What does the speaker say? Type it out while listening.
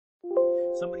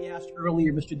Somebody asked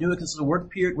earlier, Mr. Dewick, this is a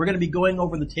work period. We're going to be going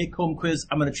over the take-home quiz.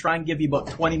 I'm going to try and give you about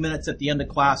 20 minutes at the end of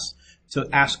class to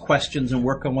ask questions and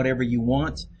work on whatever you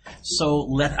want. So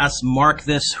let us mark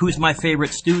this. Who's my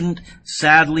favorite student?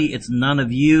 Sadly, it's none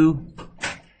of you.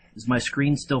 Is my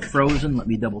screen still frozen? Let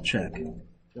me double check.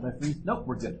 Did I freeze? Nope,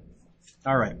 we're good.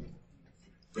 All right.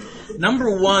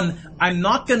 Number one, I'm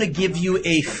not going to give you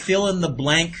a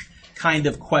fill-in-the-blank kind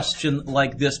of question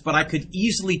like this, but I could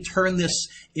easily turn this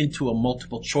into a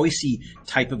multiple choicey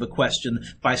type of a question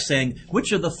by saying,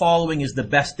 which of the following is the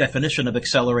best definition of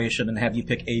acceleration, and have you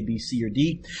pick A, B, C, or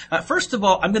D. First of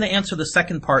all, I'm going to answer the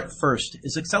second part first.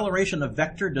 Is acceleration a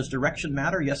vector? Does direction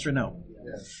matter? Yes or no?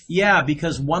 Yes. Yeah,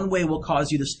 because one way will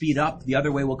cause you to speed up, the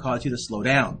other way will cause you to slow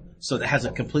down. So that has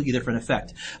a completely different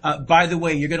effect. By the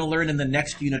way, you're going to learn in the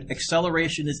next unit,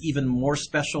 acceleration is even more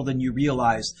special than you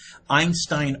realize.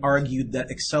 Einstein argued that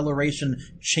acceleration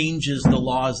changes the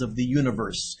laws of the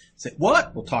universe. Say,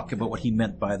 what? We'll talk about what he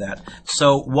meant by that.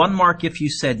 So 1 mark if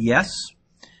you said yes.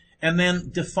 And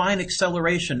then define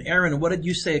acceleration. Aaron, what did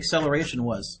you say acceleration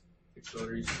was?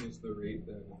 Acceleration is the rate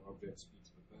that an object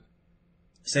speeds up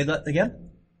at. Say that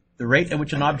again? The rate at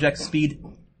which an object speeds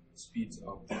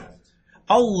up at.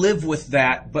 I'll live with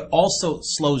that, but also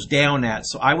slows down at.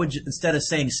 So I would, instead of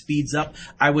saying speeds up,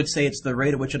 I would say it's the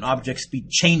rate at which an object speed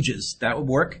changes. That would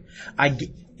work.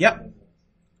 Yep.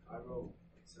 I wrote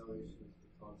acceleration is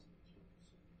the constant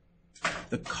change.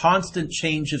 The constant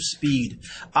change of speed.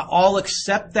 I'll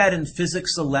accept that in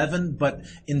Physics 11, but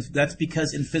that's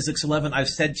because in Physics 11 I've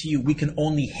said to you we can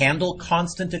only handle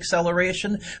constant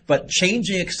acceleration, but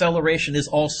changing acceleration is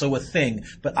also a thing.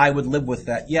 But I would live with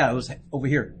that. Yeah, it was over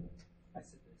here.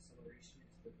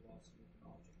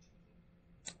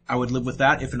 I would live with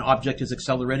that. If an object is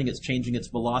accelerating, it's changing its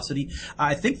velocity.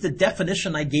 I think the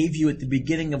definition I gave you at the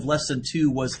beginning of lesson 2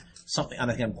 was something, I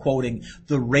think I'm quoting,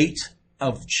 the rate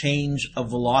of change of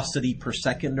velocity per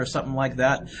second or something like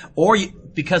that. Or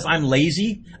because I'm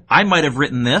lazy, I might have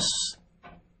written this.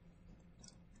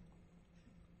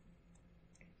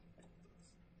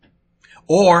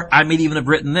 Or I might even have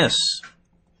written this.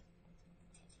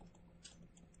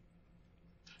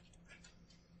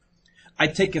 I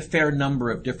take a fair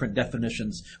number of different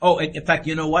definitions. Oh, in fact,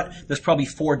 you know what? There's probably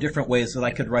 4 different ways that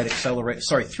I could write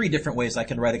 3 different ways I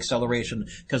can write acceleration,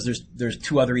 because there's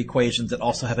 2 other equations that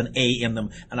also have an A in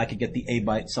them, and I could get the A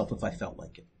by itself if I felt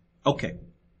like it. Okay.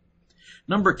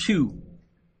 Number 2.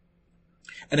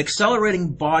 An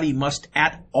accelerating body must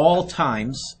at all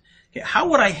times. Okay, how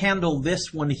would I handle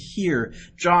this one here?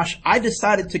 Josh, I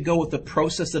decided to go with the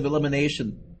process of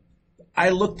elimination. I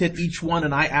looked at each one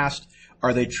and I asked,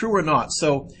 are they true or not?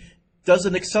 So does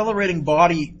an accelerating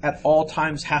body at all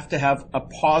times have to have a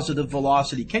positive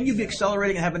velocity? Can you be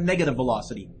accelerating and have a negative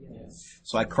velocity? Yes.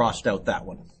 So I crossed out that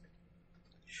one.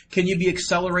 Can you be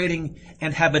accelerating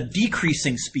and have a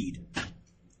decreasing speed?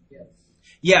 Yes.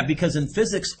 Yeah, because in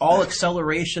physics, all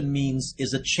acceleration means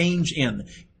is a change in.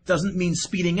 It doesn't mean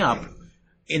speeding up.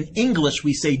 In English,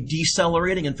 we say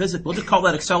decelerating. In physics, we'll just call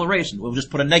that acceleration. We'll just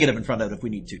put a negative in front of it if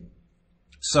we need to.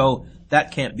 So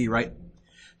that can't be right.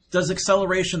 Does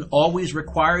acceleration always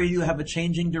require you to have a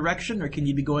changing direction, or can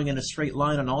you be going in a straight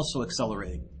line and also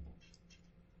accelerating?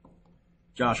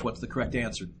 Josh, what's the correct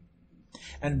answer?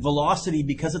 And velocity,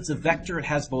 because it's a vector, it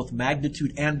has both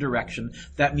magnitude and direction.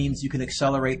 That means you can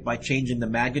accelerate by changing the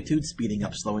magnitude, speeding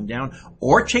up, slowing down,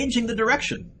 or changing the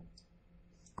direction.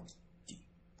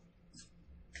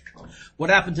 What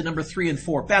happened to number 3 and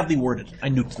 4? Badly worded. I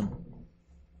nuked them.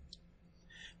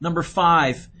 Number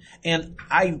 5, and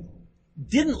I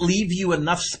didn't leave you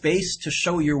enough space to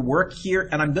show your work here,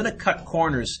 and I'm going to cut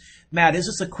corners. Matt, is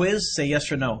this a quiz? Say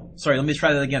yes or no. Sorry, let me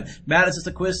try that again. Matt, is this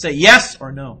a quiz? Say yes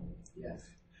or no. Yes.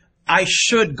 I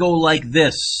should go like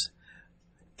this.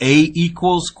 A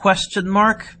equals question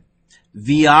mark.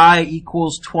 VI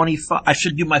equals 25. I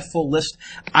should do my full list.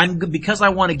 Because I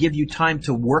want to give you time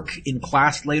to work in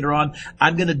class later on,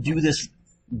 I'm going to do this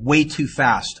way too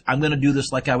fast. I'm going to do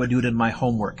this like I would do it in my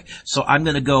homework. So I'm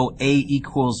going to go A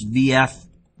equals VF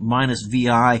minus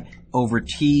VI over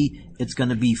T. It's going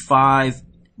to be 5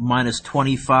 minus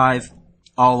 25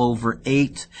 all over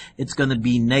 8. It's going to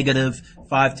be negative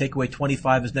 5 take away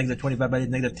 25 is negative 25 by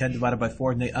negative 10 divided by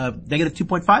 4, negative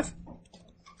 2.5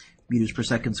 meters per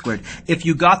second squared. If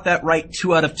you got that right,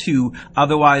 2 out of 2.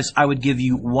 Otherwise, I would give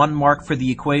you 1 mark for the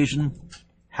equation,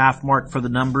 half mark for the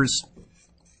numbers,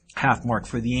 half mark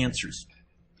for the answers.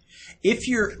 If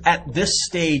you're at this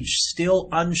stage still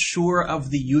unsure of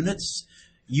the units,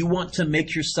 you want to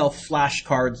make yourself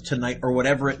flashcards tonight or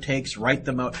whatever it takes, write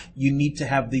them out. You need to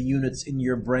have the units in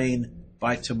your brain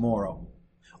by tomorrow.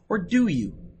 Or do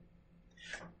you?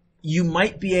 You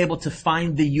might be able to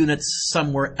find the units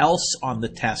somewhere else on the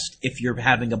test if you're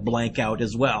having a blank out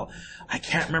as well. I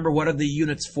can't remember what are the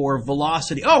units for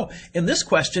velocity. Oh, in this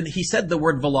question, he said the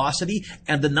word velocity,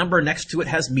 and the number next to it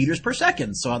has meters per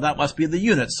second. So that must be the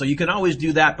units. So you can always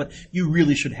do that, but you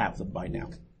really should have them by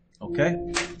now.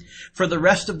 Okay? For the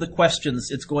rest of the questions,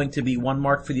 it's going to be 1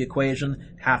 mark for the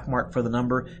equation, half mark for the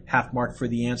number, half mark for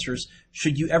the answers.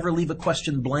 Should you ever leave a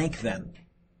question blank then?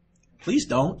 Please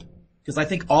don't. Because I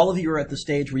think all of you are at the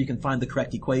stage where you can find the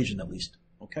correct equation at least.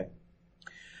 Okay.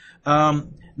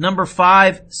 Number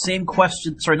 5, same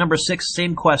question. Sorry, number 6,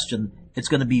 same question. It's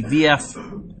going to be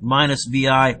VF minus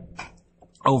VI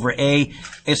over A.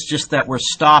 It's just that we're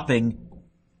stopping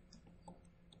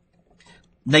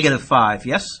 -5.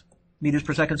 Yes? Meters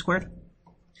per second squared?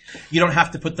 You don't have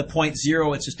to put the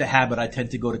 0.0. It's just a habit. I tend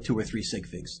to go to 2 or 3 sig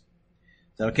figs.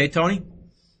 Is that okay, Tony?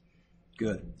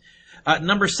 Good.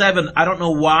 Number 7, I don't know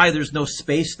why there's no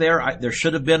space there. There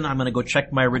should have been. I'm going to go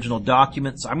check my original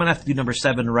document. So I'm going to have to do number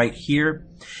 7 right here.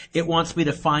 It wants me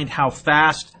to find how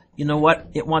fast. You know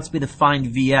what? It wants me to find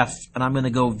VF, and I'm going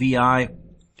to go VI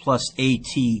plus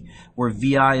AT, where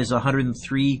VI is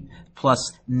 103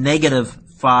 plus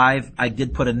 -5. I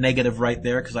did put a negative right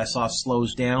there because I saw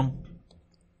slows down.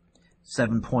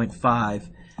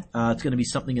 7.5. It's going to be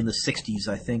something in the 60s,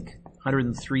 I think.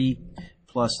 103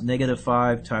 plus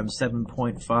 -5 times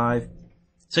 7.5.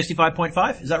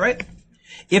 65.5? Is that right?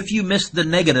 If you missed the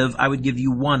negative, I would give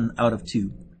you 1 out of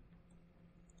 2.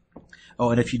 Oh,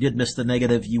 and if you did miss the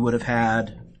negative, you would have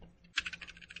had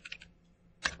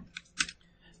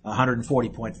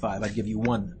 140.5. I'd give you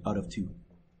 1 out of 2.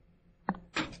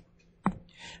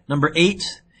 Number 8,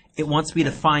 it wants me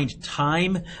to find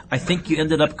time. I think you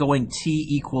ended up going T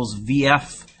equals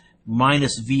VF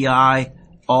minus VI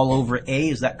all over A.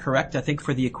 Is that correct, I think,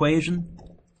 for the equation?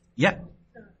 Yeah.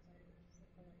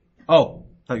 Oh,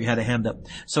 thought you had a hand up.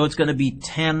 So it's going to be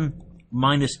 10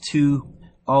 minus 2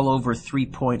 all over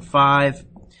 3.5.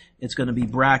 It's going to be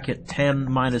bracket 10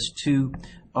 minus 2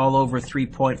 all over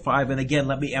 3.5. And again,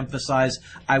 let me emphasize,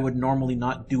 I would normally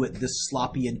not do it this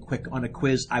sloppy and quick on a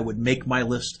quiz. I would make my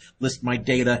list my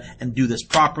data, and do this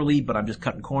properly, but I'm just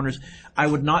cutting corners. I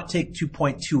would not take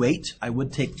 2.28. I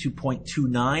would take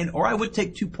 2.29, or I would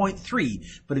take 2.3.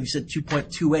 But if you said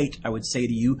 2.28, I would say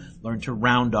to you, learn to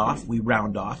round off. We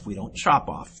round off. We don't chop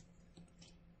off.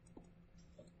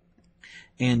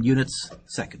 And units,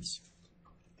 seconds.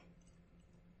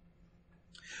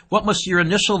 What must your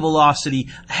initial velocity?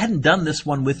 I hadn't done this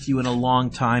one with you in a long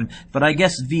time, but I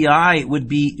guess VI would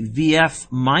be VF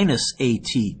minus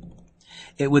AT.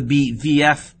 It would be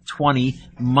VF 20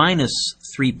 minus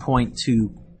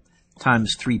 3.2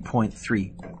 times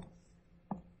 3.3.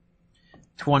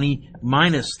 20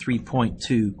 minus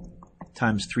 3.2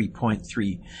 times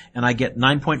 3.3. And I get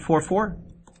 9.44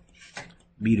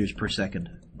 meters per second.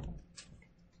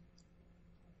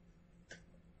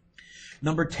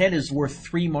 Number 10 is worth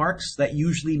 3 marks. That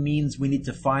usually means we need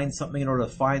to find something in order to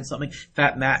find something. In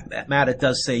fact, Matt, it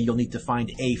does say you'll need to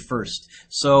find A first.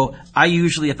 So I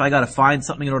usually, if I got to find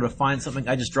something in order to find something,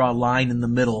 I just draw a line in the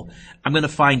middle. I'm going to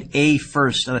find A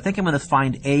first, and I think I'm going to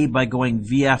find A by going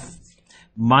VF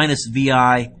minus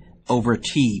VI over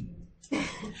T,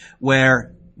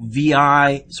 where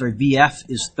VF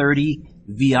is 30,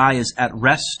 VI is at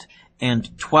rest,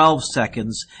 and 12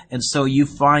 seconds, and so you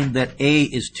find that A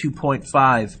is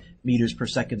 2.5 meters per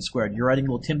second squared. You're writing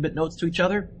little Timbit notes to each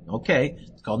other? Okay.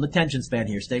 It's called an attention span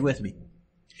here. Stay with me.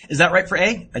 Is that right for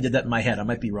A? I did that in my head. I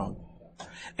might be wrong.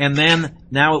 And then,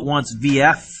 now it wants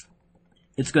VF.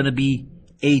 It's going to be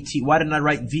AT. Why didn't I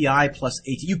write VI plus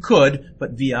AT? You could,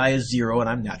 but VI is 0, and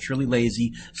I'm naturally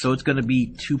lazy. So it's going to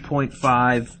be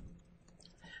 2.5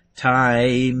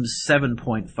 times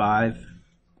 7.5.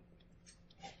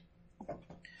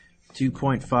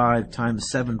 2.5 times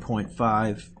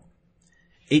 7.5,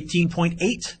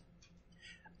 18.8.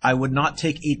 I would not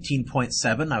take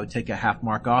 18.7. I would take a half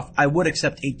mark off. I would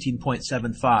accept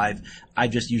 18.75. I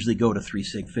just usually go to 3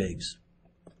 sig figs.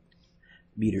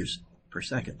 Meters per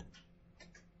second.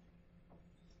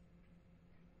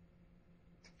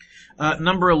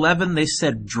 Number 11, they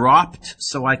said dropped,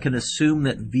 so I can assume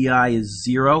that VI is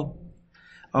 0.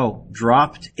 Oh,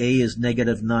 dropped. A is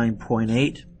negative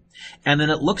 9.8. And then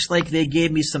it looks like they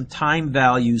gave me some time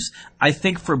values. I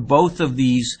think for both of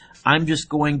these, I'm just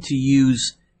going to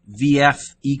use VF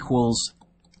equals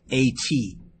AT.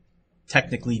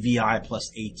 Technically VI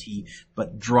plus AT,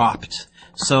 but dropped.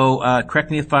 So correct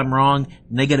me if I'm wrong,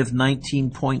 negative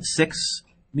 19.6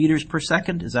 meters per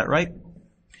second. Is that right?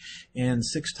 And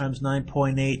 6 times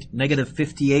 9.8, negative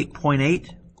 58.8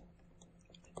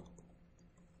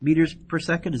 meters per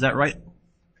second. Is that right?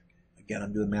 Again,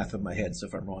 I'm doing math in my head, so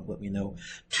if I'm wrong, let me know.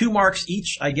 2 marks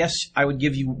each. I guess I would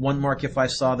give you 1 mark if I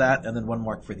saw that, and then 1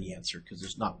 mark for the answer, because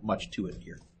there's not much to it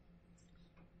here.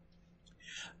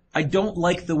 I don't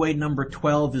like the way number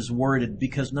 12 is worded,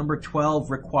 because number 12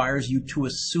 requires you to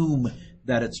assume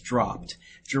that it's dropped.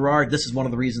 Gerard, this is one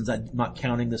of the reasons I'm not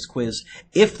counting this quiz.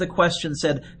 If the question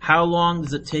said, how long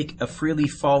does it take a freely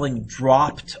falling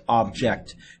dropped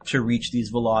object to reach these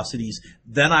velocities,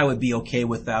 then I would be okay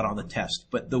with that on the test.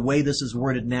 But the way this is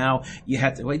worded now, you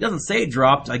have to, well, he doesn't say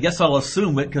dropped. I guess I'll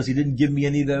assume it because he didn't give me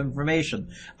any of the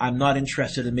information. I'm not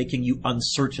interested in making you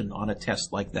uncertain on a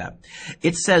test like that.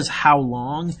 It says how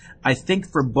long. I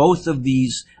think for both of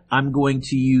these, I'm going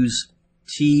to use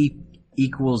t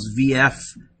equals VF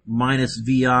minus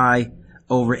VI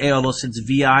over A, although since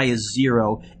VI is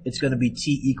 0, it's going to be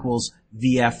T equals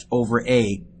VF over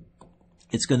A.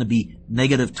 It's going to be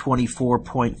negative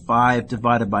 24.5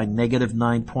 divided by negative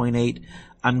 9.8.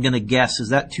 I'm going to guess, is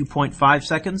that 2.5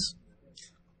 seconds?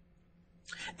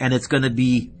 And it's going to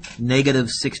be negative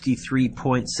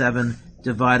 63.7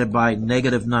 divided by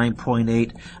negative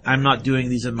 9.8. I'm not doing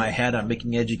these in my head. I'm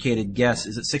making an educated guess.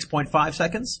 Is it 6.5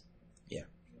 seconds? Yeah.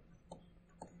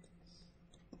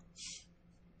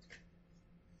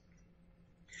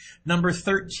 Number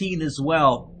 13 as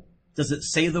well. Does it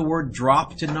say the word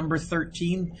dropped in number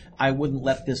 13? I wouldn't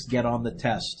let this get on the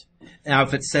test. Now,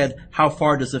 if it said, how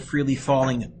far does a freely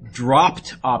falling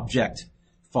dropped object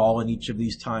fall in each of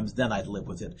these times, then I'd live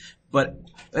with it. But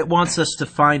it wants us to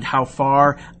find how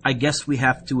far. I guess we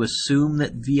have to assume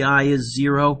that VI is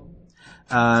 0.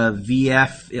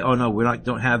 VF, oh no,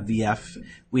 don't have VF.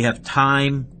 We have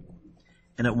time,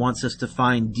 and it wants us to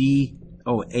find D.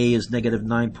 Oh, A is negative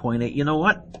 9.8. You know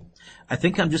what? I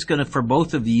think I'm just going to, for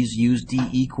both of these, use D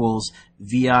equals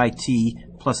VIT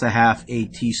plus a half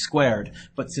AT squared.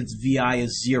 But since VI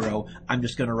is 0, I'm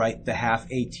just going to write the half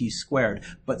AT squared.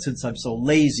 But since I'm so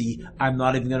lazy, I'm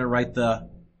not even going to write the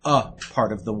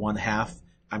part of the 1/2.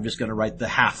 I'm just going to write the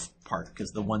half part,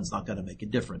 because the 1's not going to make a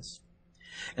difference.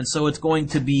 And so it's going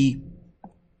to be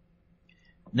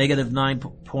negative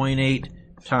 9.8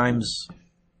 times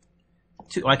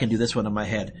 2. I can do this one in my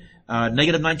head.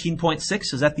 Negative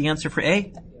 19.6, is that the answer for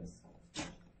A? Yes.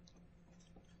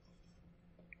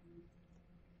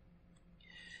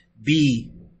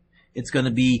 B, it's going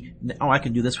to be, I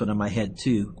can do this one in my head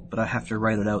too, but I have to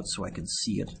write it out so I can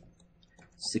see it.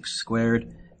 6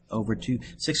 squared over 2.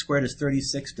 6 squared is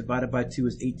 36, divided by 2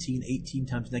 is 18. 18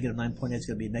 times negative 9.8 is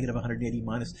going to be negative 180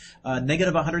 minus,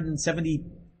 negative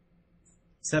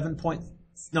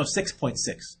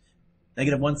 6.6.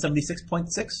 Negative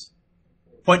 176.6?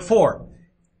 0.4.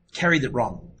 Carried it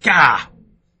wrong. Gah!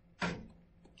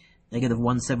 Negative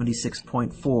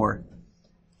 176.4.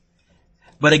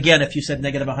 But again, if you said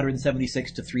negative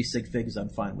 176 to 3 sig figs, I'm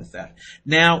fine with that.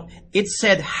 Now, it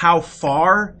said how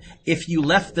far. If you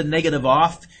left the negative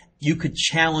off, you could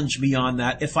challenge me on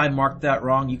that. If I marked that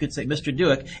wrong, you could say, Mr.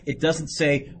 Dewick, it doesn't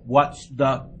say what's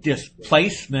the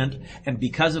displacement, and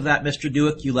because of that, Mr.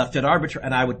 Dewick, you left it arbitrary,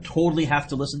 and I would totally have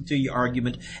to listen to your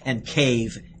argument and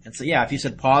cave and say, yeah, if you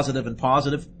said positive and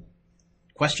positive,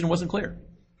 question wasn't clear.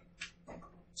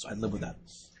 So I'd live with that.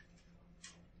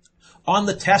 On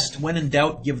the test, when in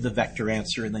doubt, give the vector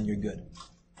answer, and then you're good.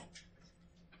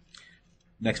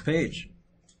 Next page.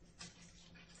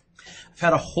 I've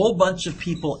had a whole bunch of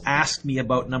people ask me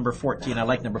about number 14. I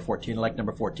like number 14. I like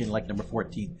number 14. I like number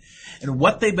 14. And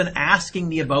what they've been asking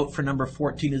me about for number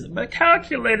 14 is, my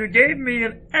calculator gave me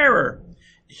an error.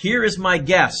 Here is my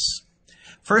guess.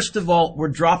 First of all, we're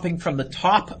dropping from the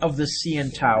top of the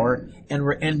CN Tower, and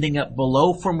we're ending up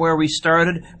below from where we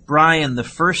started. Brian, the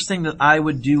first thing that I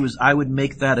would do is I would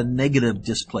make that a negative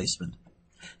displacement,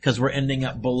 because we're ending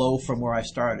up below from where I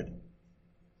started.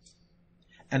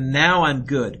 And now I'm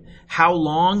good. How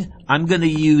long? I'm going to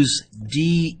use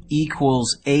D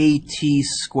equals AT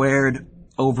squared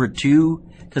over 2,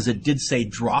 because it did say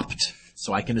dropped,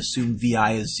 so I can assume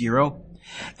VI is 0.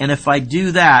 And if I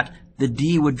do that, the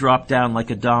D would drop down like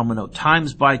a domino.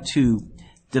 Times by 2,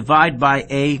 divide by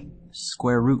A,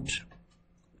 square root.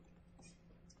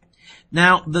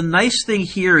 Now, the nice thing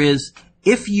here is,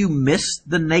 if you miss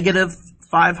the negative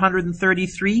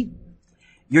 533,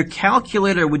 your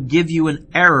calculator would give you an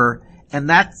error, and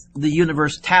that's the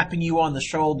universe tapping you on the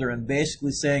shoulder and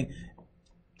basically saying,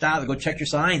 Tyler, go check your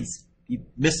signs. You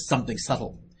missed something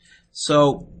subtle.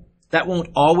 So that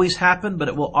won't always happen, but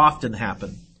it will often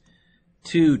happen.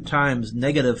 2 times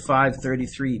negative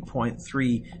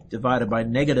 533.3 divided by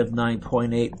negative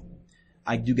 9.8.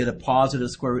 I do get a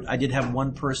positive square root. I did have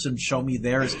one person show me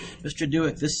theirs. Mr.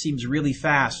 Dewick, this seems really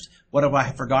fast. What have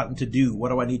I forgotten to do?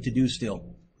 What do I need to do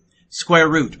still? Square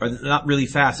root, or not really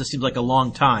fast. This seems like a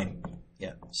long time.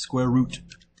 Yeah, square root.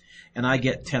 And I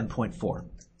get 10.4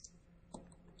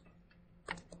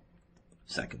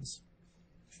 seconds.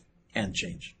 And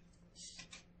change.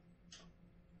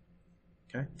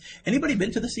 Okay. Anybody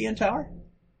been to the CN Tower?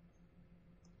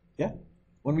 Yeah?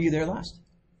 When were you there last?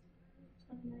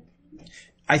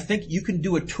 I think you can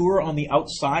do a tour on the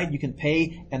outside. You can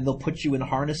pay, and they'll put you in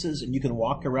harnesses, and you can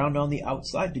walk around on the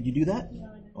outside. Did you do that? No.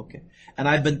 Okay. And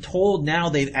I've been told now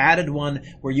they've added one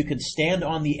where you can stand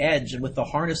on the edge, and with the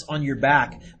harness on your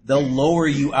back, they'll lower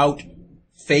you out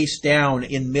face down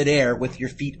in midair with your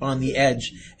feet on the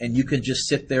edge, and you can just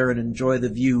sit there and enjoy the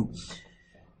view.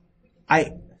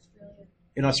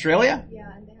 In Australia?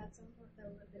 Yeah, and they had some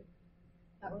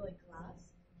that were like glass.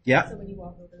 Yeah. So when you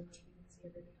walk over them, you can see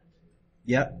everything underneath.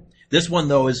 Yep. This one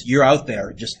though is you're out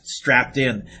there just strapped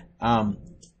in.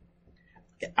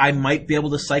 I might be able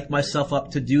to psych myself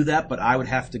up to do that, but I would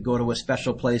have to go to a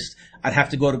special place. I'd have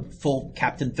to go to full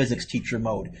Captain Physics teacher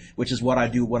mode, which is what I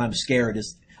do when I'm scared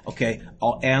is, okay,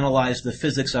 I'll analyze the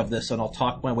physics of this and I'll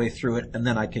talk my way through it, and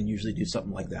then I can usually do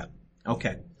something like that.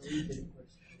 Okay.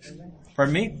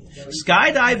 Pardon me?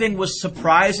 Skydiving was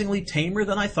surprisingly tamer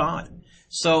than I thought.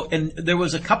 So, and there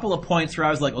was a couple of points where I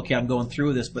was like, okay, I'm going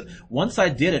through this, but once I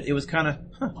did it, it was kind of,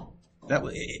 that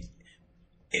was,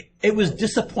 it was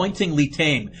disappointingly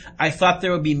tame. I thought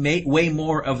there would be way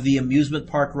more of the amusement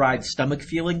park ride stomach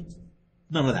feeling.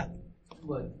 None of that.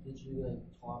 What, did you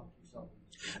talk or something?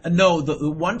 No,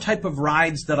 the one type of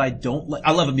rides that I don't like,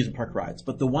 I love amusement park rides,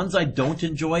 but the ones I don't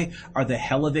enjoy are the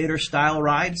Elevator style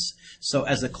rides. So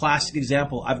as a classic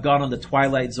example, I've gone on the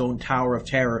Twilight Zone Tower of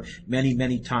Terror many,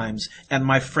 many times, and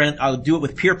my friend, I'll do it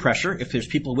with peer pressure if there's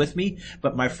people with me,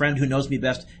 but my friend who knows me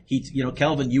best,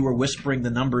 Kelvin, you were whispering the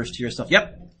numbers to yourself.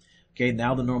 Yep. Okay,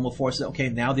 now the normal force. Okay,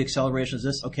 now the acceleration is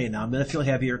this. Okay, now I'm going to feel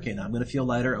heavier. Okay, now I'm going to feel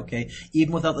lighter. Okay,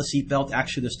 even without the seatbelt,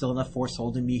 actually there's still enough force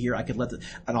holding me here. I could and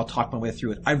I'll talk my way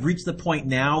through it. I've reached the point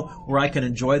now where I can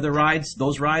enjoy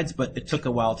those rides, but it took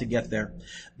a while to get there.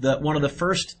 One of the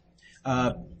first,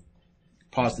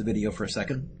 pause the video for a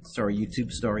second. Sorry,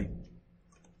 YouTube story.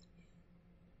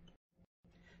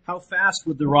 How fast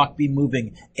would the rock be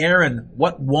moving? Aaron,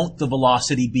 what won't the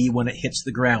velocity be when it hits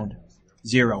the ground?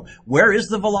 0. Where is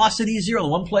the velocity 0?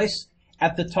 One place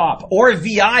at the top. Or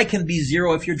VI can be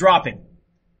 0 if you're dropping.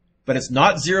 But it's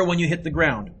not 0 when you hit the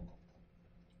ground.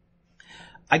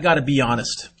 I gotta be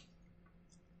honest.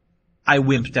 I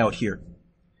wimped out here.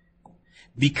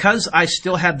 Because I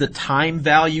still had the time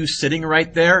value sitting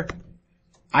right there,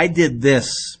 I did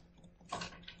this.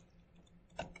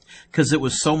 Because it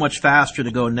was so much faster to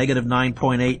go negative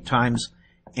 9.8 times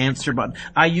answer button.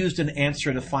 I used an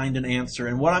answer to find an answer.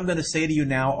 And what I'm going to say to you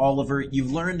now, Oliver,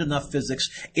 you've learned enough physics.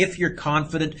 If you're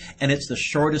confident and it's the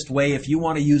shortest way, if you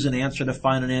want to use an answer to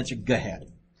find an answer, go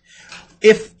ahead.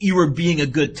 If you were being a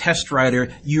good test writer,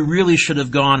 you really should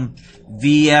have gone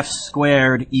VF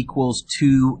squared equals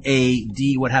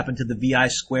 2AD. What happened to the VI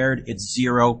squared? It's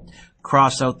 0.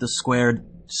 Cross out the squared,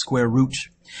 square root.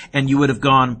 And you would have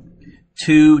gone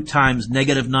 2 times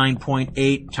negative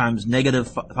 9.8 times negative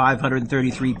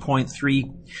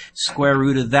 533.3 square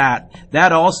root of that.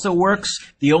 That also works.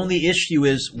 The only issue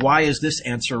is, why is this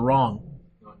answer wrong?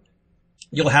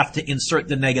 You'll have to insert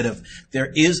the negative.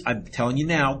 There is, I'm telling you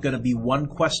now, going to be one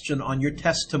question on your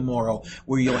test tomorrow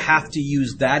where you'll have to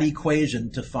use that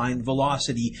equation to find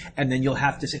velocity, and then you'll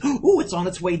have to say, oh, it's on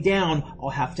its way down. I'll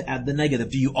have to add the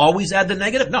negative. Do you always add the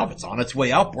negative? No, if it's on its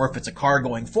way up, or if it's a car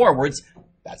going forwards,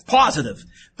 that's positive.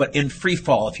 But in free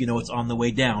fall, if you know it's on the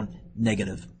way down,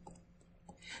 negative.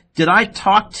 Did I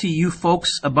talk to you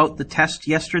folks about the test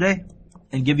yesterday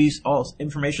and give you all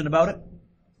information about it?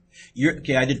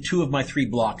 Okay, I did 2 of my 3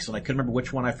 blocks, and I couldn't remember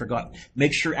which one I forgot.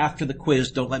 Make sure after the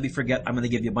quiz, don't let me forget, I'm going to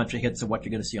give you a bunch of hits of what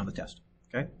you're going to see on the test.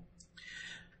 Okay?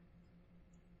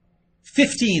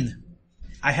 15.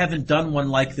 I haven't done one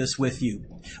like this with you,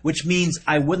 which means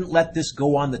I wouldn't let this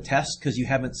go on the test because you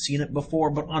haven't seen it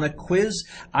before. But on a quiz,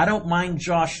 I don't mind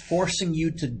Josh forcing you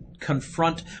to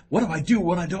confront, what do I do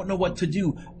when I don't know what to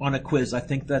do on a quiz? I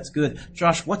think that's good.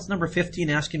 Josh, what's number 15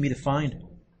 asking me to find?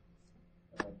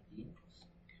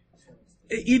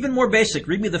 Even more basic.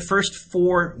 Read me the first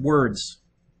 4 words.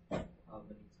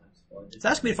 It's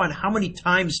asking me to find how many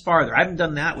times farther. I haven't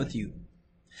done that with you.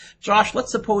 Josh,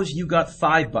 let's suppose you got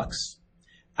 $5.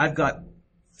 I've got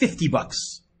 $50.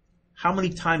 How many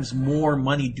times more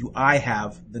money do I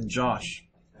have than Josh?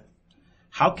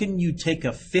 How can you take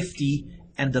a 50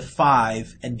 and a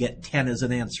 5 and get 10 as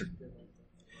an answer?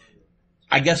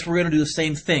 I guess we're going to do the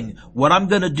same thing. What I'm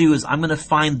going to do is I'm going to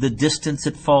find the distance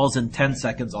it falls in 10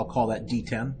 seconds. I'll call that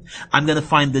D10. I'm going to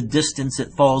find the distance it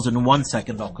falls in 1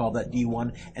 second. I'll call that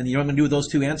D1. And you know what I'm going to do with those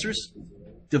two answers?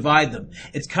 Divide them.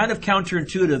 It's kind of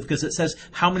counterintuitive because it says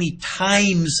how many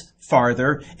times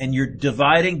farther, and you're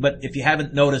dividing, but if you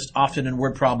haven't noticed, often in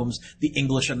word problems, the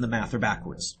English and the math are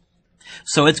backwards.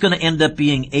 So it's going to end up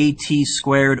being AT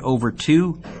squared over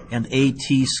 2 and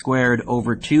AT squared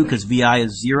over 2 because VI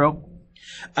is 0.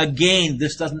 Again,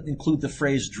 this doesn't include the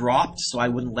phrase dropped, so I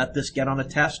wouldn't let this get on a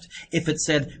test. If it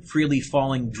said freely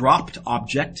falling dropped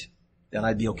object, then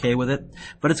I'd be okay with it.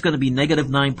 But it's going to be negative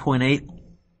 9.8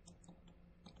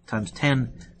 times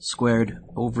 10 squared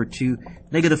over 2,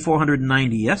 negative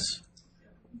 490, yes?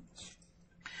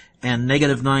 And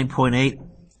negative 9.8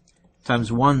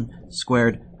 times 1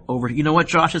 squared over, you know what,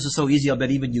 Josh, this is so easy, I'll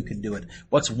bet even you can do it.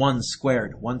 What's 1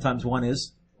 squared? 1 times 1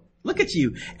 is? Look at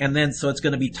you. And then, so it's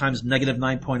going to be times negative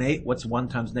 9.8. What's 1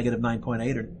 times negative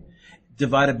 9.8? Or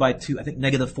divided by 2, I think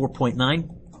negative 4.9.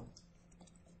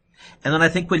 And then I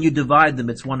think when you divide them,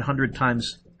 it's 100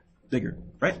 times bigger,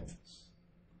 right?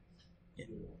 Yeah.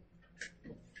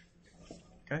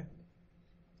 Okay.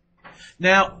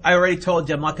 Now, I already told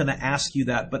you I'm not going to ask you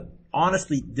that, but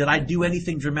honestly, did I do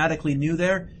anything dramatically new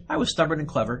there? I was stubborn and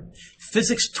clever.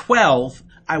 Physics 12,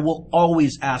 I will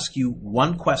always ask you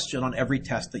one question on every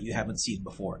test that you haven't seen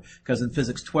before. Because in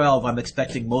Physics 12, I'm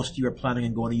expecting most of you are planning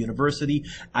on going to university.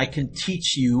 I can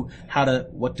teach you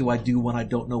what do I do when I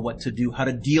don't know what to do, how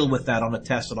to deal with that on a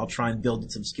test, and I'll try and build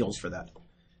some skills for that.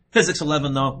 Physics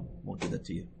 11, though, won't give that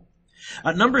to you.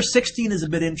 Number 16 is a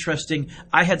bit interesting.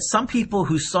 I had some people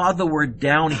who saw the word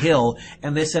downhill,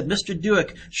 and they said, Mr.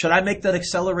 Dewick, should I make that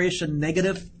acceleration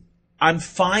negative? I'm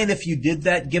fine if you did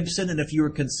that, Gibson, and if you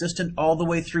were consistent all the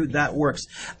way through, that works.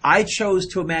 I chose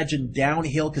to imagine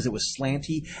downhill because it was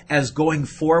slanty as going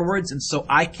forwards, and so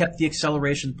I kept the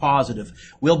acceleration positive.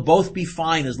 We'll both be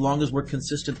fine as long as we're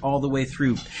consistent all the way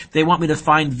through. They want me to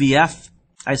find VF.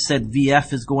 I said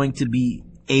VF is going to be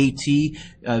AT.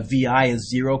 VI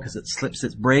is 0 because it slips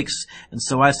its brakes, and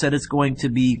so I said it's going to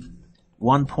be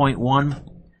 1.1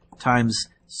 times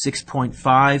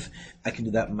 6.5. I can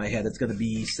do that in my head. It's going to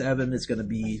be 7. It's going to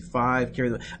be 5. Carry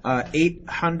the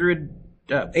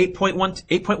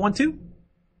 8.12.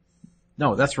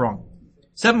 No, that's wrong.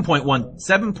 7.1.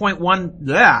 7.1.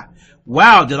 Yeah.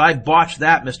 Wow, did I botch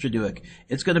that, Mr. Dewick?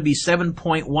 It's going to be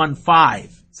 7.15.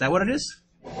 Is that what it is?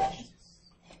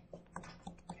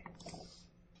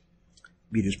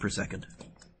 Meters per second.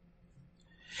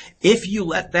 If you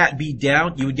let that be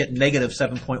down, you would get negative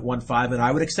 7.15, and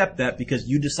I would accept that because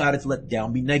you decided to let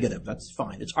down be negative. That's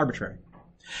fine. It's arbitrary.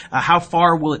 How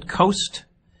far will it coast?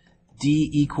 D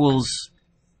equals...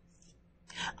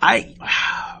 I'd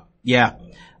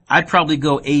probably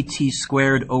go AT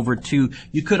squared over 2.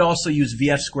 You could also use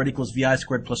VF squared equals VI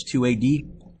squared plus 2AD.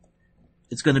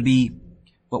 It's going to be,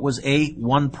 what was A?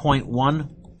 1.1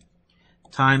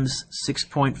 times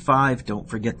 6.5. Don't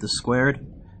forget the squared.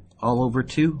 All over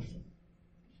 2.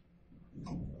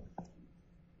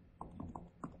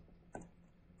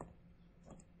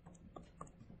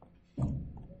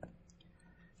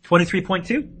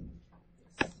 23.2.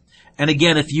 And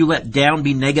again, if you let down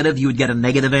be negative, you would get a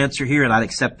negative answer here, and I'd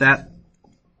accept that.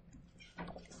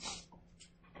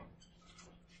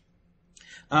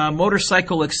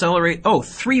 Motorcycle accelerate.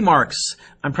 3 marks.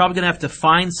 I'm probably going to have to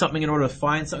find something in order to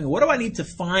find something. What do I need to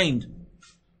find?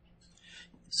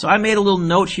 So I made a little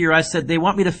note here. I said they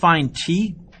want me to find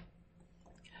T.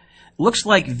 Looks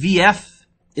like VF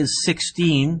is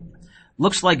 16.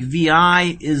 Looks like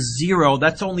VI is 0.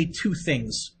 That's only 2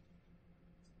 things.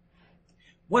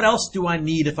 What else do I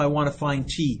need if I want to find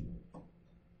T?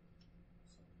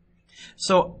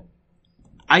 So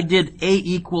I did A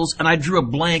equals, and I drew a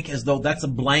blank as though that's a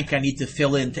blank I need to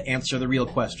fill in to answer the real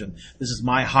question. This is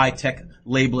my high-tech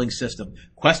labeling system.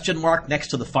 Question mark next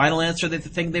to the final answer, the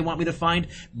thing they want me to find.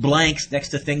 Blanks next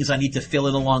to things I need to fill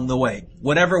in along the way.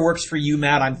 Whatever works for you,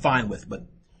 Matt, I'm fine with, but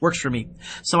works for me.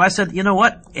 So I said, you know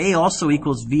what? A also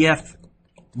equals VF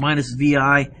minus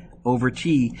VI over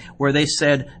T, where they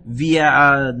said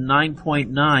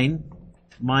 9.9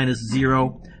 minus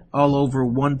 0 all over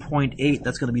 1.8.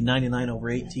 That's going to be 99 over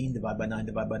 18. Divide by 9,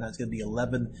 divide by 9. It's going to be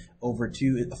 11 over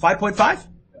 2. 5.5?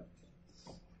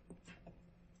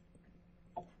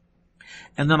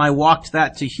 And then I walked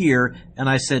that to here, and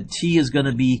I said T is going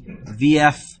to be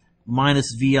VF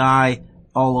minus VI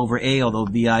all over A, although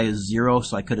VI is 0,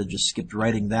 so I could have just skipped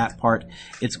writing that part.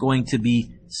 It's going to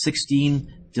be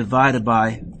 16 divided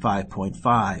by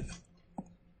 5.5.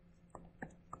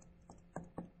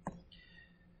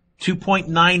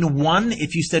 2.91.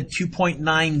 If you said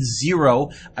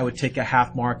 2.90, I would take a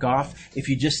half mark off. If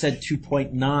you just said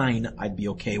 2.9, I'd be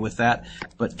okay with that.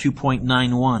 But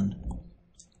 2.91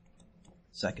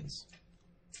 seconds.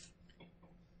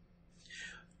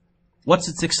 What's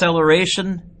its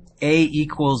acceleration? A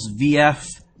equals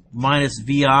VF minus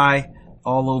VI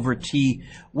all over T.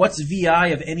 What's VI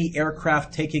of any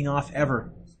aircraft taking off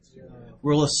ever?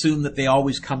 We'll assume that they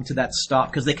always come to that stop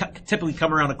because they typically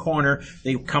come around a corner,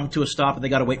 they come to a stop, and they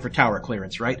got to wait for tower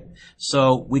clearance, right?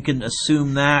 So we can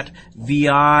assume that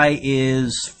VI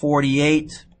is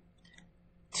 48,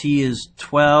 T is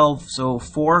 12, so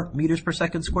 4 meters per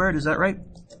second squared. Is that right?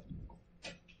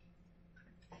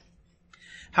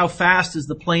 How fast is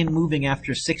the plane moving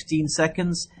after 16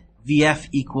 seconds? VF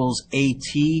equals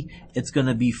AT. It's going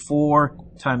to be 4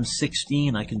 times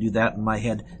 16. I can do that in my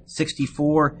head.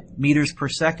 64 meters per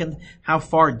second. How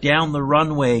far down the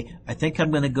runway? I think I'm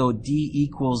going to go D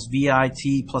equals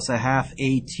VIT plus a half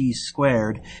AT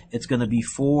squared. It's going to be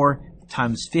 4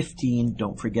 times 15.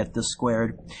 Don't forget the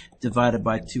squared. Divided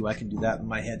by 2. I can do that in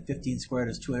my head. 15 squared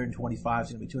is 225.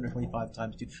 It's going to be 225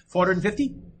 times 2.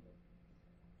 450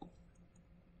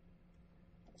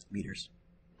 meters.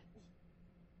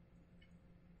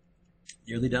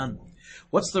 Nearly done.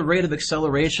 What's the rate of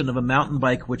acceleration of a mountain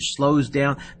bike which slows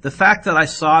down? The fact that I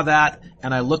saw that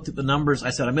and I looked at the numbers,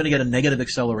 I said, I'm going to get a negative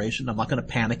acceleration. I'm not going to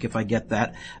panic if I get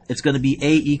that. It's going to be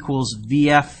A equals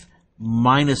VF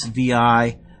minus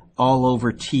VI all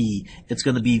over T. It's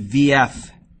going to be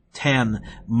VF 10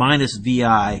 minus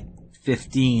VI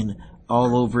 15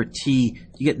 all over T.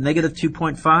 You get negative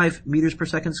 2.5 meters per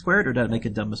second squared, or did I make a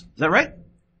dumb mistake? Is that right?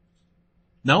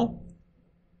 No?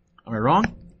 Am I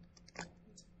wrong?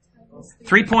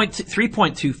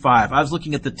 3.25. I was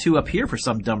looking at the 2 up here for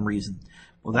some dumb reason.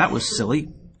 Well, that was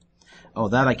silly. Oh,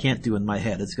 that I can't do in my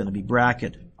head. It's going to be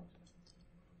bracket. It's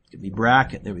going to be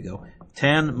bracket. There we go.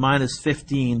 10 minus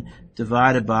 15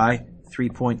 divided by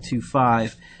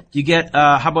 3.25. Do you get,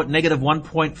 how about negative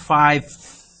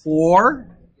 1.54?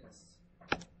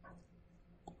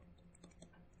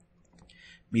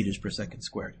 Meters per second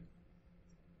squared.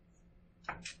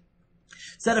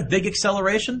 Is that a big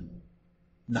acceleration?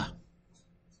 No.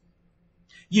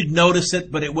 You'd notice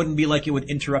it, but it wouldn't be like it would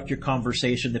interrupt your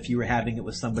conversation if you were having it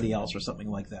with somebody else or something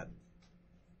like that.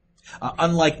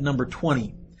 Unlike number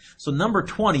 20. So number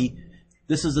 20,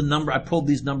 this is a number, I pulled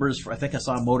these numbers for, I think I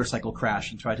saw a motorcycle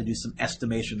crash and tried to do some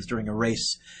estimations during a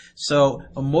race. So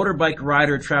a motorbike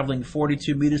rider traveling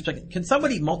 42 meters per second. Can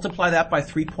somebody multiply that by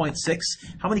 3.6?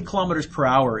 How many kilometers per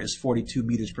hour is 42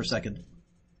 meters per second?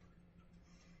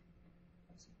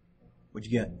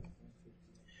 What'd you get?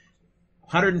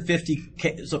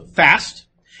 150, so fast,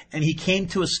 and he came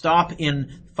to a stop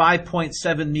in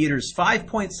 5.7 meters.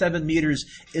 5.7 meters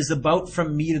is about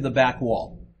from me to the back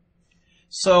wall.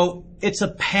 So it's a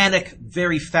panic,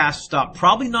 very fast stop.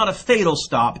 Probably not a fatal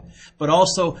stop, but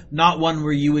also not one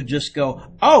where you would just go,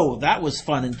 oh, that was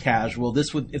fun and casual.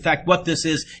 This would, in fact, what this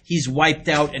is, he's wiped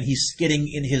out and he's skidding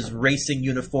in his racing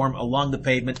uniform along the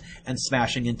pavement and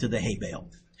smashing into the hay bale.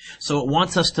 So it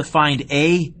wants us to find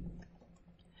A.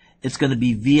 It's going to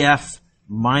be VF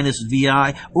minus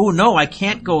VI. Oh, no, I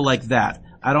can't go like that.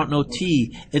 I don't know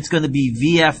T. It's going to be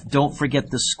VF, don't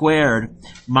forget the squared,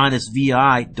 minus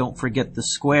VI, don't forget the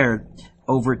squared,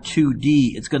 over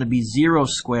 2D. It's going to be 0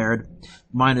 squared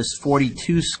minus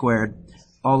 42 squared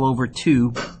all over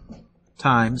 2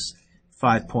 times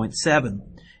 5.7.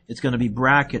 It's going to be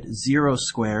bracket 0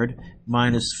 squared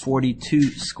minus 42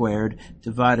 squared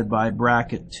divided by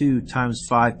bracket 2 times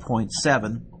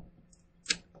 5.7.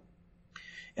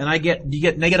 And I get, do you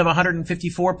get negative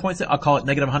 154 points? I'll call it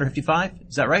negative 155.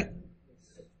 Is that right?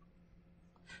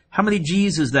 How many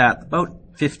G's is that? About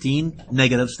 15.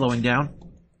 Negative, slowing down.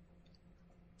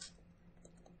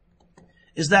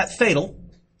 Is that fatal?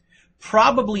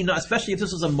 Probably not, especially if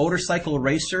this was a motorcycle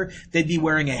racer. They'd be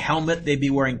wearing a helmet, they'd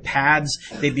be wearing pads,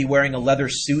 they'd be wearing a leather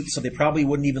suit, so they probably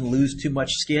wouldn't even lose too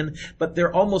much skin. But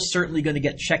they're almost certainly going to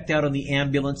get checked out on the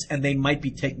ambulance, and they might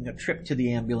be taking a trip to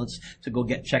the ambulance to go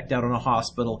get checked out on a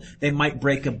hospital. They might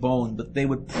break a bone, but they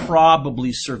would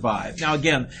probably survive. Now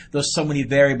again, there's so many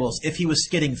variables. If he was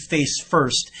skidding face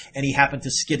first and he happened to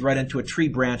skid right into a tree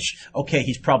branch, okay,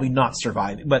 he's probably not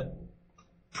surviving, but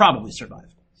probably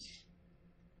survived.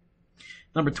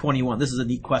 Number 21. This is a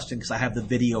neat question because I have the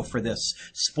video for this.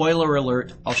 Spoiler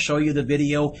alert. I'll show you the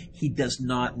video. He does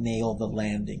not nail the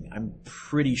landing. I'm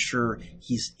pretty sure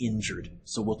he's injured.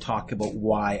 So we'll talk about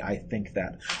why I think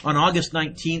that. On August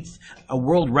 19th, a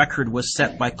world record was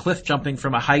set by cliff jumping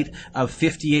from a height of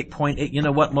 58.8. You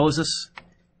know what, Moses?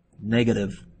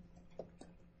 Negative.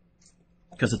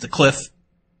 Because it's a cliff.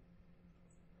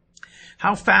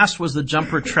 How fast was the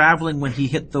jumper traveling when he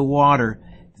hit the water?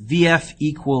 VF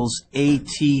equals AT.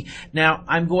 Now,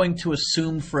 I'm going to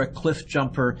assume for a cliff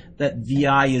jumper that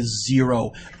VI is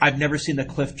 0. I've never seen a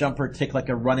cliff jumper take like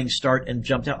a running start and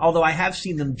jump down, although I have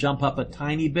seen them jump up a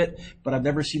tiny bit, but I've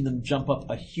never seen them jump up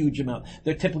a huge amount.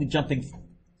 They're typically jumping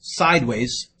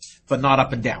sideways, but not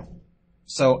up and down.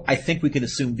 So I think we can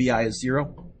assume VI is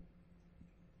 0.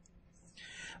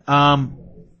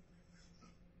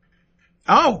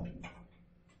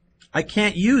 I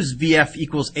can't use VF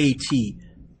equals AT.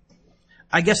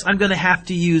 I guess I'm going to have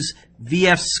to use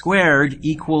VF squared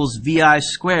equals VI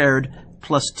squared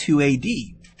plus 2AD.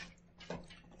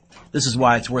 This is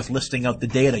why it's worth listing out the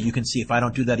data. You can see if I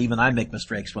don't do that, even I make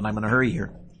mistakes when I'm in a hurry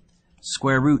here.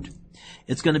 Square root.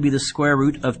 It's going to be the square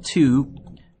root of 2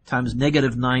 times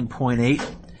negative 9.8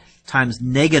 times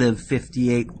negative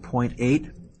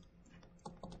 58.8.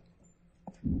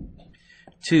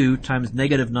 2 times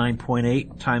negative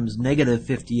 9.8 times negative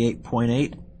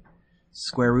 58.8.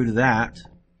 Square root of that.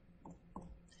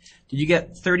 Did you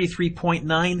get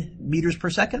 33.9 meters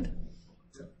per second?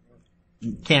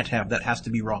 You can't have. That has to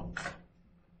be wrong.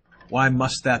 Why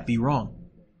must that be wrong?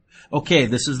 Okay,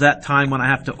 this is that time when I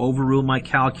have to overrule my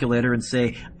calculator and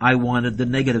say I wanted the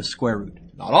negative square root.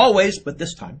 Not always, but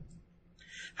this time.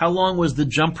 How long was the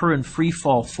jumper in free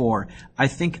fall for? I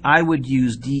think I would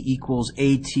use D equals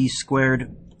AT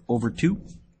squared over 2.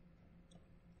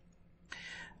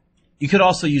 You could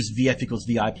also use VF equals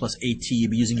VI plus AT.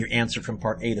 You'd be using your answer from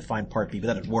part A to find part B, but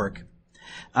that would work.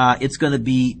 It's going to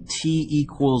be T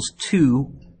equals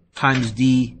 2 times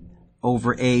D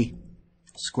over A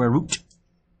square root.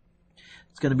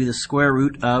 It's going to be the square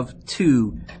root of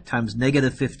 2 times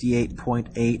negative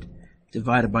 58.8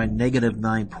 divided by negative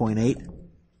 9.8.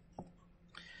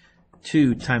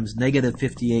 2 times negative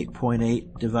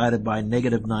 58.8 divided by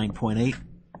negative 9.8.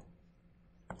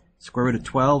 Square root of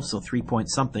 12, so 3 point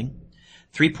something.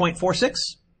 3.46?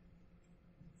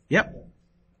 Yep.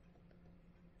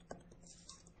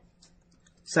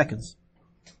 Seconds.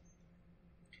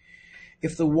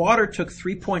 If the water took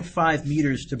 3.5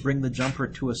 meters to bring the jumper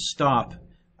to a stop,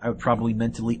 I would probably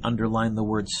mentally underline the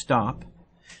word stop.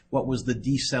 What was the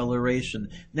deceleration?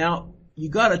 Now, you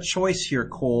got a choice here,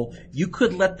 Cole. You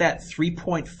could let that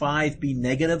 3.5 be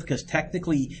negative because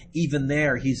technically even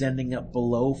there he's ending up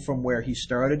below from where he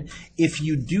started. If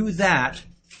you do that,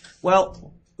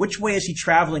 well, which way is he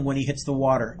traveling when he hits the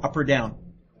water? Up or down?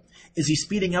 Is he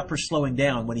speeding up or slowing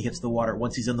down when he hits the water,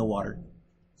 once he's in the water?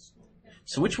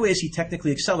 So which way is he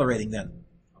technically accelerating then?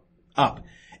 Up.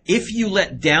 If you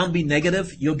let down be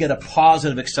negative, you'll get a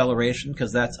positive acceleration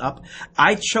because that's up.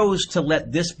 I chose to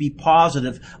let this be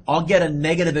positive. I'll get a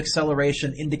negative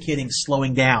acceleration indicating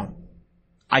slowing down.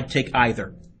 I'd take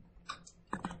either.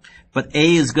 But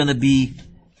A is going to be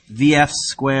VF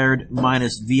squared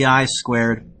minus VI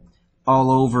squared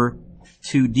all over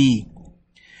 2D,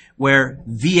 where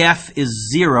VF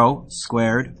is 0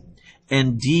 squared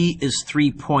and D is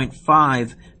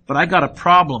 3.5, but I got a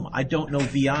problem. I don't know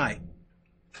VI.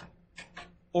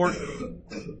 Or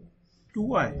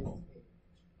do I?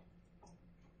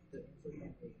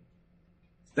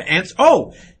 The answer,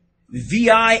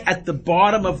 VI at the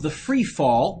bottom of the free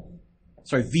fall,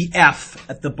 VF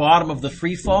at the bottom of the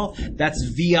free fall, that's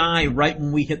VI right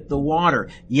when we hit the water.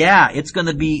 Yeah, it's going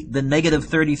to be the negative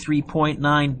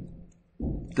 33.9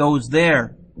 goes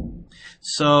there.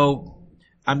 So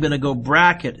I'm going to go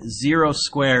bracket 0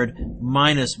 squared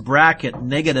minus bracket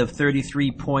negative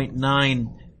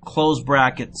 33.9 close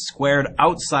bracket squared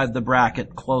outside the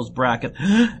bracket, close bracket,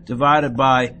 divided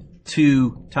by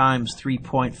 2 times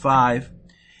 3.5.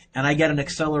 And I get an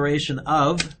acceleration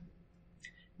of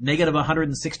negative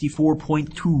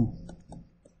 164.2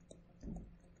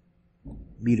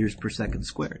 meters per second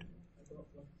squared.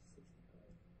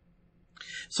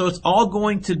 So it's all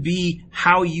going to be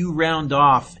how you round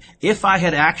off. If I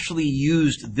had actually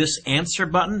used this answer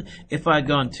button, if I had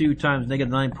gone 2 times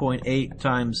negative 9.8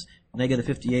 times negative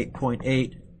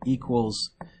 58.8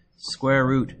 equals square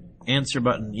root, answer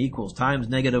button equals times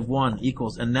negative 1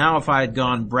 equals, and now if I had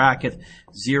gone bracket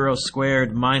 0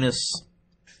 squared minus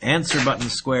answer button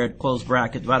squared, close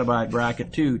bracket, divided by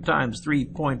bracket 2 times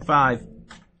 3.5.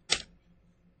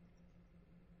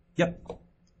 Yep.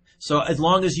 So as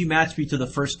long as you match me to the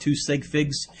first 2 sig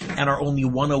figs and are only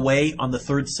 1 away on the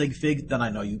 3rd sig fig, then I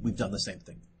know we've done the same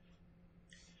thing.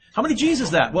 How many G's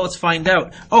is that? Well, let's find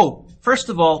out. First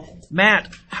of all,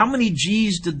 Matt, how many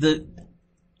G's did the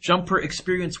jumper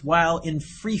experience while in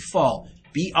free fall?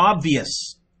 Be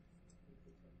obvious.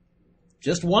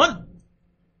 Just 1.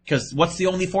 Because what's the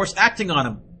only force acting on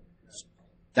him?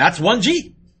 That's 1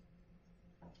 G.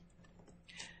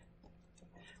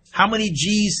 How many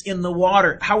G's in the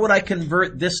water? How would I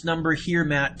convert this number here,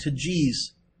 Matt, to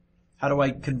G's? How do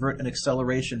I convert an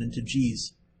acceleration into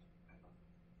G's?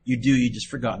 You do, you just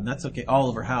forgotten. That's okay.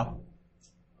 Oliver, how?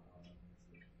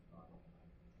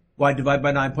 Why divide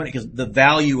by 9.8? Because the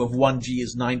value of 1G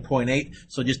is 9.8,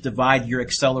 so just divide your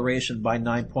acceleration by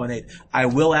 9.8. I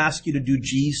will ask you to do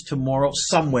G's tomorrow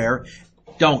somewhere.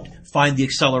 Don't. Find the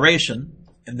acceleration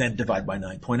and then divide by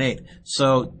 9.8.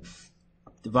 So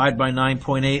divide by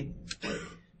 9.8.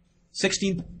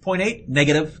 16.8,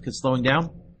 negative, because slowing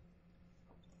down.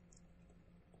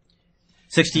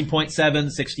 16.7,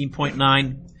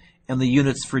 16.9, and the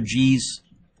units for G's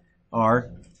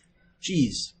are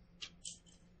G's.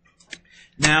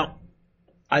 Now,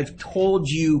 I've told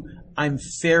you I'm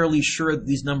fairly sure that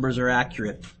these numbers are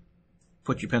accurate.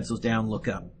 Put your pencils down, look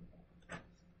up.